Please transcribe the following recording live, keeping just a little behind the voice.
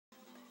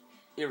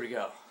Here we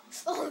go.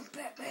 Oh,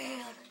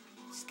 Batman.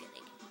 Just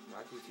kidding. No,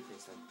 I can do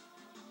Two-Face then.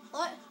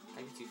 What? I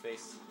can do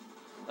Two-Face.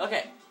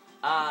 Okay.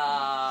 We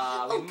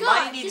God,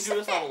 might need to he's do a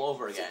this fat- level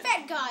over It's again. a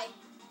fat guy.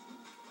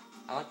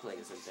 I like playing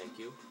this one, thank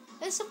you.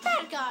 It's a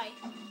fat guy.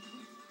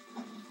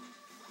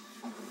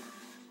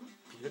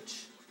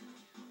 Bitch.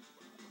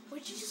 What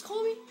did you just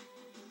call me?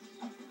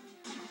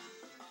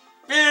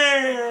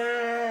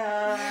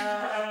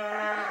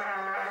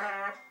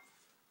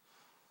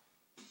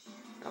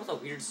 That was a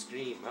weird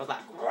scream. I was like,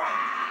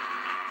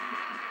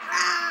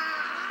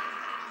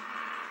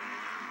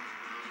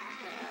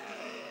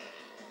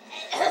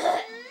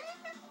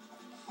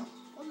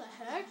 What the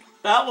heck?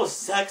 that was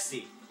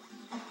sexy.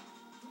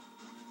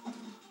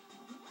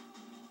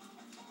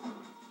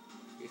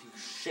 If you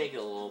shake it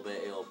a little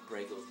bit, it'll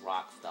break those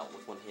rocks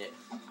with one hit.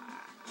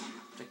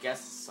 Which I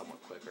guess is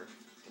somewhat quicker.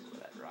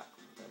 Look at that rock.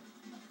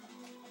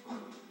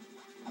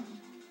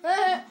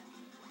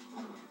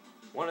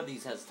 One of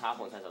these has top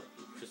ones has a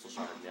crystal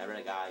shard. I read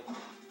a guide.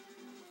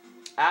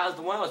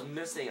 The one I was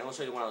missing. I'm gonna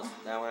show you one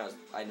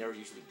I never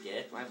usually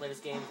get when I play this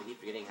game. I keep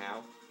forgetting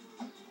how.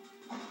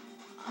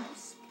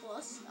 Ice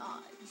plus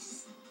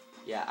ice.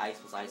 Yeah, ice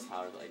plus ice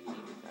power. I didn't know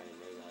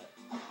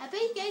that. I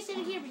bet you guys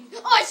didn't hear me.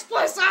 Ice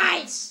plus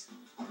ice.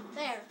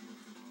 There.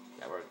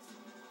 That worked.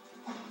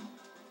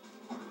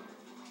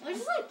 It's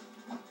just like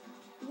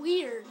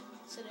weird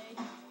today.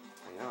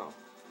 I know.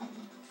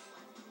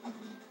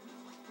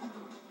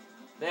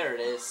 There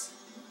it is.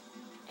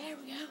 There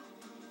we go.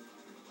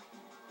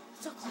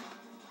 So close.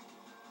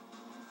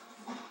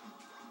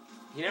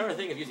 You never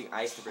think of using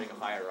ice to break a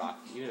fire rock,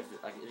 even if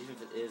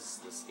it is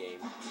this game,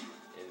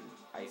 and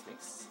ice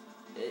makes.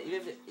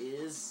 Even if it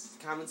is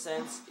common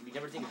sense, you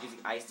never think of using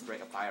ice to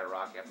break a fire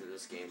rock after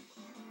this game.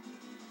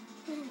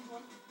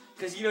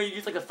 Because you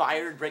use like the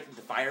fire to break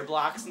the fire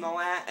blocks and all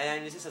that,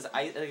 and it just has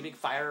ice, like a big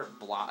fire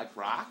block, like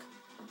rock,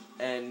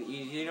 and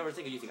you never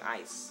think of using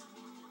ice.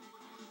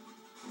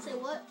 Say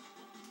what?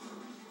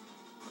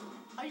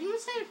 Are you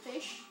inside a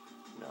fish?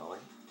 No.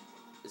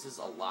 This is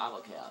a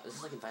lava cat. This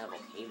is like inside a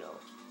volcano.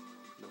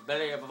 The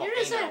belly of a volcano. You're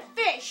inside a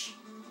fish!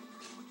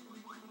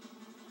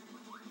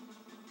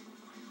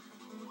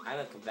 I'm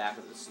gonna come back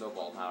with the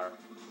snowball power,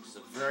 which is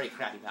a very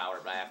crappy power,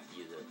 but I have to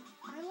use it.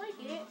 I like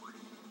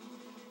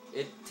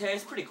it.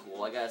 It's pretty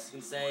cool, I guess you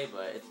can say,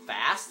 but it's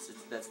fast.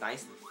 That's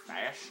nice and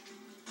fast.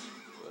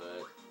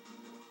 But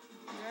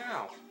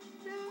no.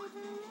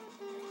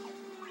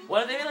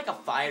 What if they made like a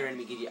fire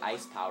enemy give you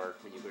ice power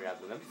when you grab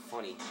them? That'd be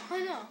funny. I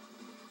know.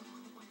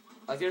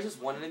 Like there's this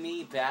one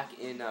enemy back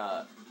in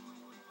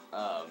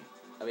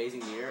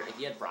Amazing Mirror, and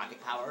he had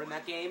rocket power in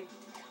that game.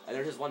 And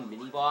there's this one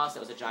mini boss that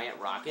was a giant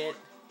rocket.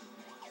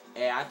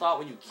 And I thought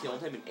when you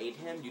killed him and ate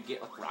him, you'd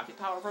get like rocket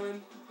power from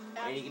him,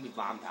 and he'd give me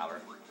bomb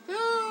power.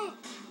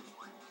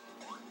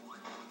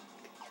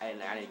 I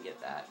didn't get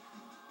that.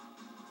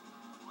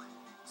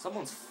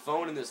 Someone's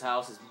phone in this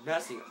house is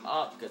messing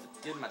up because it's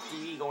getting my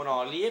TV going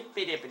all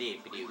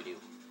lippity-dippity-dippity-doo.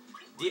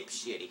 Dip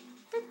shitty.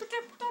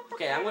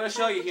 Okay, I'm going to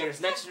show you here in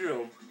this next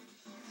room.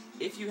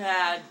 If you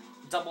had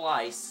double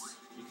ice,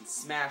 you can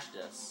smash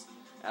this.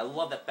 And I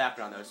love that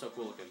background though, it's so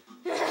cool looking.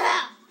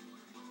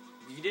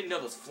 If you didn't know,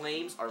 those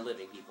flames are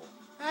living people.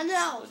 I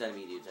know. Those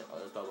enemy dudes,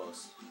 those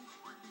Bobos.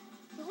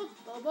 Those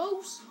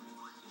Bobos?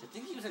 I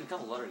think he was in a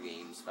couple other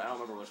games, but I don't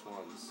remember which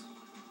ones.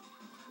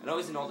 I know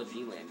he's in all the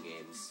Dreamland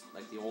games,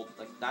 like the old,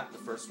 like not the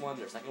first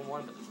one, or second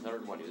one, but the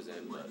third one he was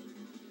in. But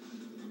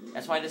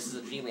that's why this is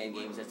a Dreamland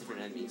game, because it has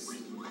different enemies.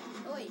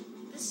 Oh wait,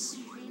 this is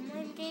a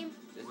Dreamland game?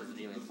 This is the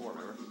Dreamland 4,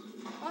 remember?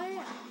 Oh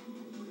yeah.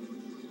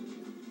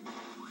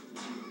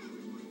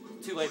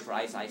 Too late for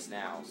Ice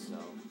now, so.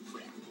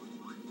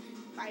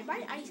 Bye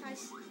bye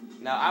Ice.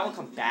 Now I will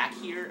come back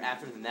here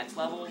after the next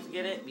level to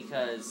get it,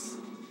 because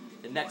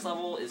the next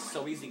level is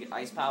so easy to get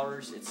ice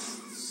powers.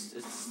 It's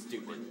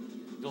stupid.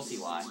 You'll see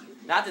why.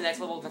 Not the next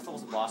level. The next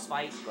level's a boss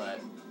fight, but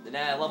the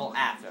level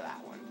after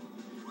that one.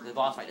 The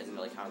boss fight doesn't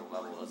really count as a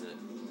level, does it?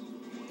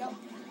 Nope.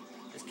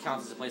 This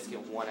counts as a place to get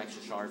one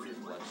extra shard for your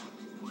collection.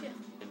 Yeah.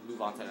 And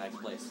move on to the next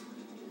place.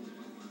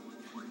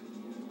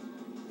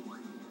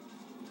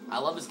 I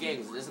love this game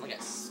because it isn't like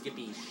a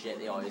skippy shit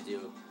they always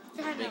do.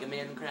 I know. Mega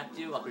Man and crap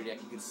do. Like you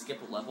can skip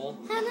a level.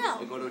 I know.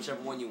 And go to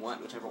whichever one you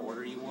want, whichever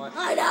order you want.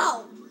 I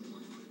know.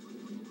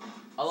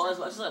 Although as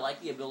much as I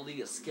like the ability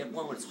to skip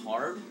one when it's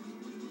hard,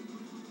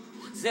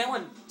 see, that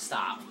one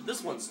stopped.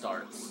 This one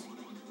starts.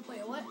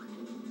 Wait, what?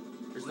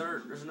 There's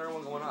another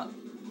one going up.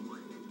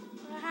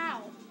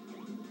 How?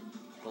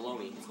 Below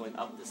me. It's going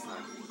up this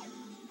time.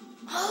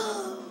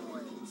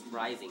 It's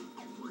rising.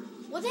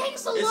 What the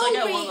heck's below It's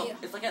like me?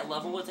 it's like at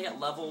level with that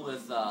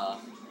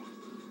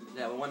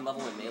one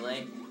level in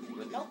Melee.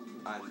 With, Nope.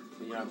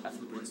 When you're on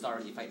Green Star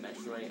and you fight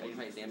Metroid, or you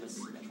fight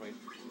Metroid.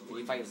 When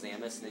you fight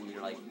Samus, and then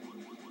you're like,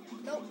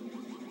 Nope.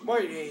 my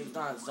name's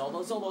not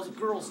Zelda. Zelda's a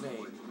girl's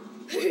name.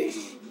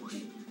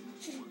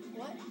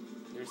 What?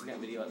 You ever seen that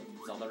video of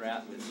Zelda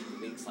rap with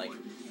Link's like,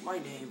 my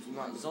name's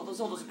not Zelda.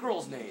 Zelda's a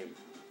girl's name.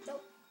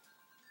 Nope.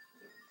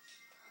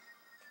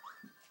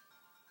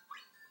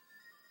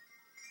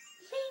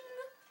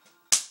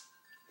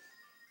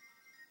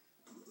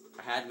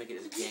 had to make it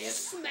as gay as...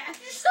 Smack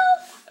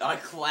yourself? I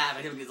clap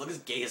at him to look as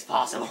gay as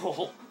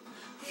possible.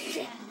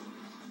 Yeah.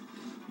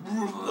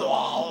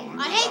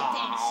 I hate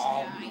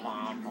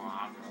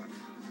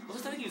this.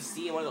 Looks like you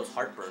see in one of those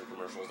heartburn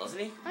commercials, doesn't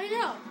he? I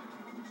know.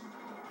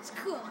 It's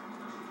cool.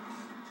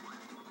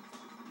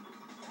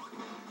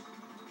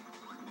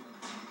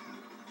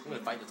 I'm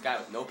gonna fight this guy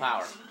with no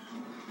power.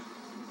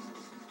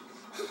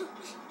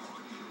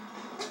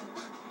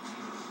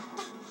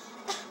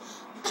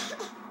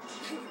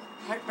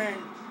 Heartburn.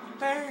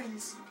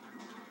 Burns.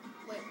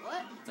 Wait,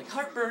 what? It's like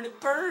heartburn, it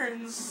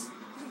burns.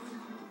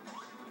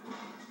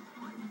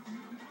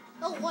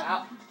 Oh, what?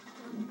 Ow.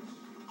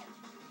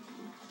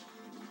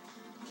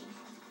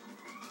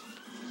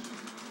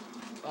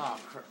 Oh,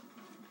 crap.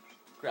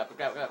 Crap,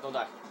 don't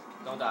die.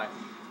 Don't die.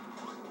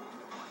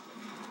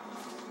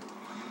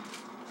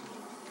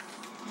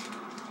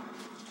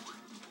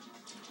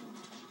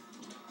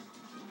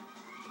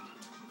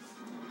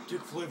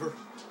 Dick flavor.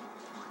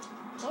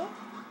 What?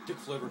 Dick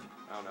flavor.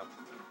 I don't know.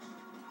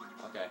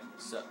 Okay,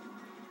 so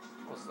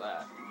what's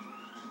that?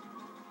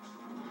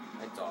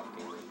 My dog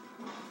came in.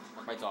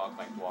 My dog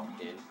like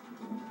walked in,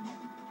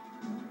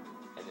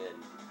 and then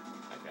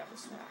I grabbed a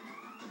snack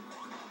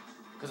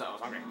because I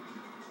was hungry.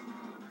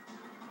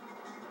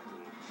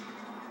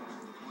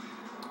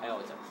 I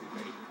always have food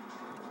ready.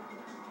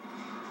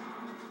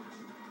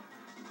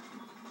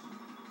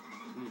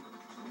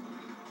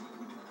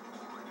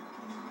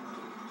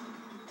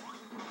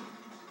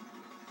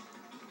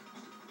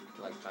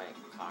 Like giant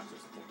cocks or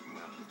something. No,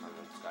 I don't know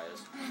what this guy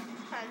is.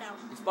 I know.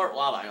 It's part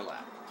lava, I know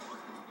that.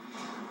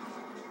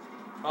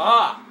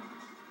 Ah!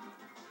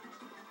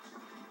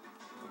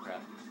 Oh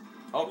crap.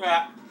 Oh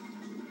crap!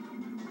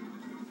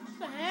 What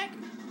the heck?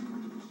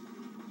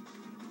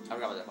 I forgot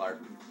about that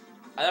part.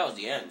 I thought it was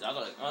the end. I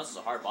was like, oh, this is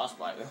a hard boss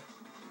fight.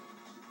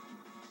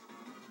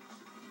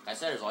 I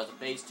said there's always a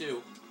phase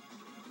 2.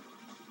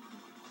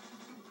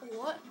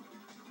 What?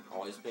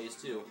 Always phase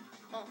 2.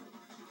 Oh.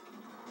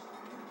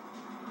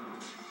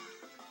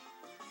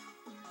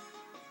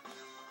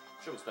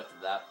 Should have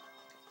expected that.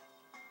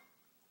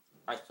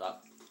 I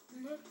suck.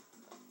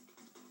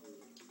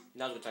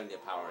 Now's a good time to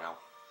get power now.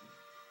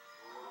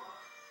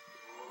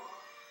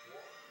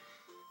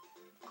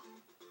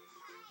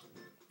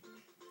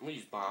 I'm gonna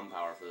use bomb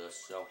power for this,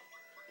 so.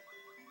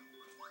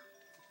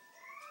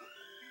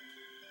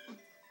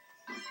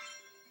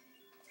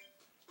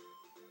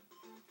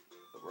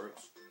 It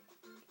works.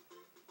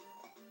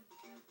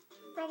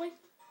 Probably.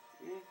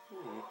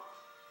 Mm-hmm.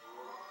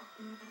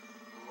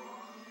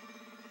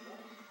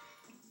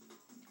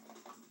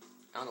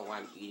 I don't know why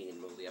I'm eating in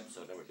the middle of the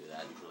episode. I never do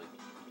that usually.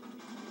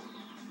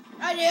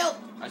 I do.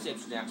 I save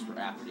snacks for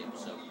after the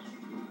episode.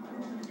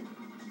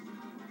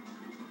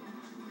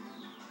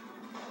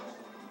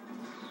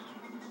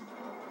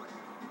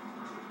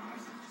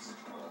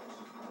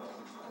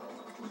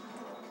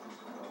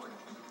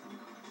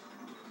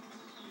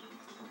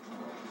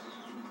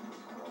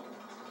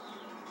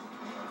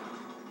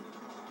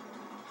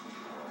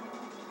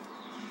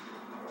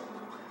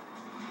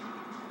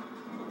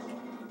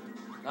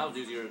 That was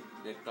easier to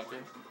get tucked in.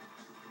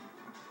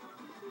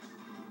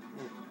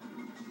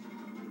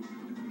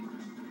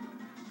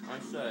 I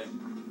say.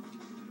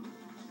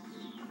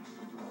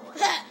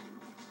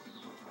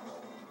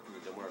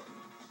 It didn't work.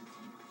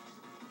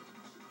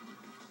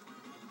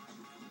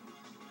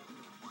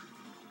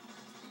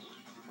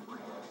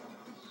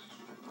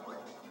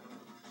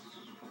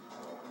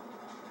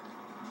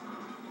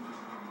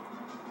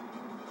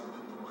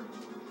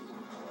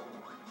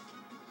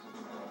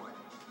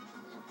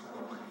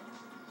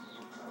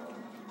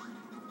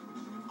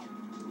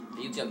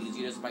 You can see how easy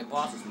it is to fight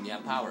bosses when you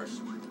have powers.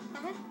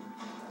 Uh-huh.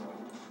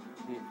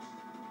 I'm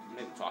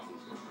not even talking.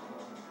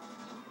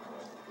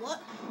 What?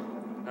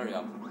 There we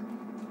go.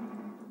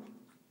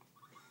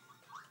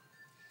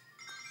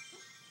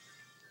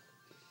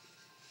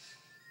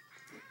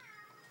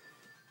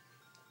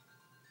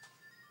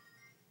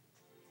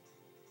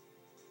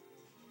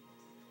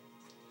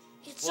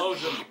 It's so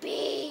Explosion.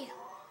 happy.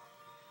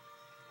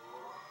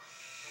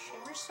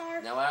 Shiver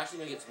Star? Now, actually,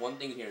 gonna get one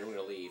thing here and we're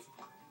gonna leave.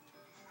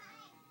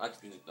 I like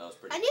the music, that was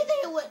pretty. I knew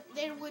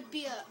there would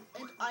be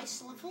an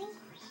ice level.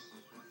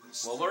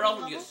 Well, where else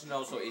would you get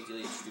snow so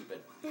easily? It's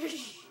stupid.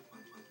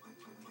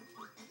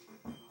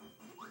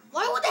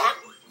 Why would they have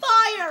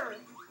fire?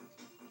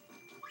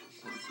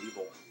 It's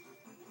evil.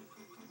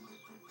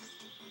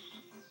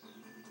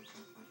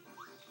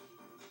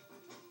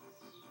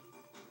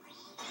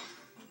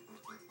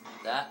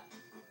 That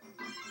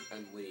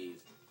and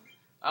leave.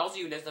 I will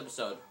see you next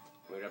episode.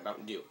 We're about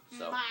to do.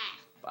 So, Bye.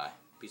 bye.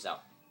 Peace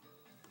out.